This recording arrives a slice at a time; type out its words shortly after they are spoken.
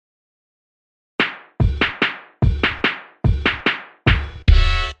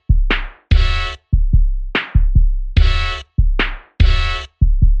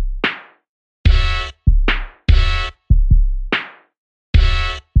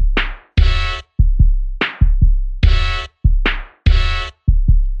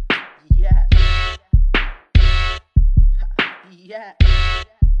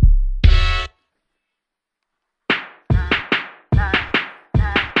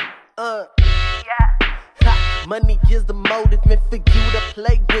Ha, money is the motive meant for you to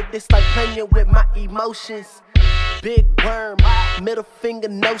play with. It's like playing with my emotions. Big worm, middle finger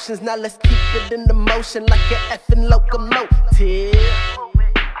notions. Now let's keep it in the motion like an effing locomotive.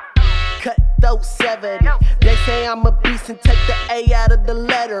 Cut those 70. They say I'm a beast and take the A out of the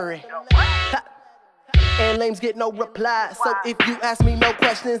lettering. Ha. And lames get no reply. So if you ask me no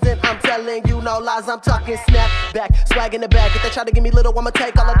questions, then I'm telling you no lies. I'm talking snap back, swag in the back. If they try to give me little, I'ma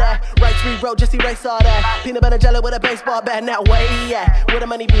take all of that. Right street road, just erase all that. Peanut butter jelly with a baseball bat. Now where he at? Where the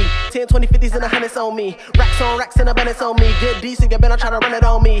money be? 10, 20, 50s and 100s on me. Racks on racks and abundance on me. Good decent, get been, I'm trying to run it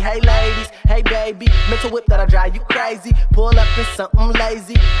on me. Hey ladies, hey baby, mental whip that'll drive you crazy. Pull up in something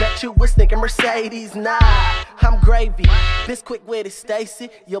lazy. Bet you was thinking Mercedes. Nah, I'm gravy. This quick witted Stacy,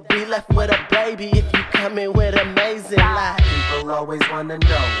 you'll be left with a baby if you coming with amazing life. People always wanna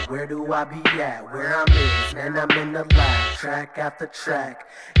know, where do I be at? Where I'm in, man, I'm in the lab, track after track.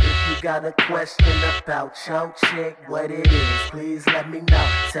 If you got a question about your chick, what it is, please let me know.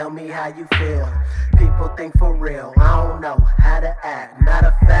 Tell me how you feel. People think for real, I don't know how to act. Not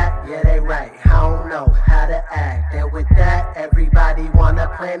a fact, yeah they right, I don't know how to act. And with that, everybody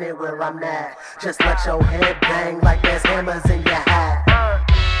wanna planet where I'm at. Just let your head bang like there's hammers in your hat.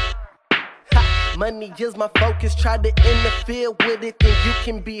 Money is my focus, try to interfere with it, then you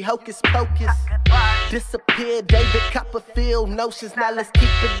can be hocus pocus. Disappear, David Copperfield notions, now let's keep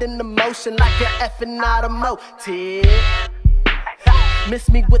it in the motion like an effing automotive. Miss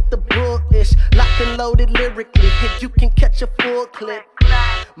me with the bullish, locked and loaded lyrically, if you can catch a full clip.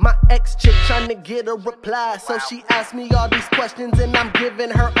 My ex-chick trying to get a reply, so she asked me all these questions and I'm giving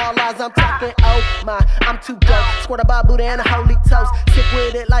her all lies. I'm talking, oh my, I'm too dope. Squirt a Bible and a holy toast. Sick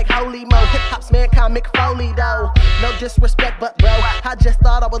with it like holy mo. Hip-hop's mankind McFoley though. No disrespect, but bro, I just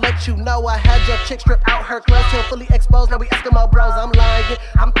thought I would let you know I had your chick strip out her clothes till fully exposed. Now we Eskimo bros. I'm lying,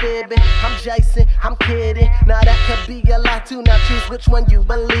 I'm fibbing, I'm Jason, I'm kidding. Now that could be a lie too. Now choose which one you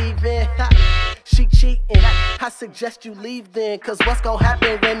believe in. She cheating, I suggest you leave then. Cause what's gonna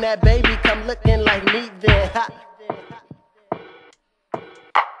happen when that baby come looking like me then?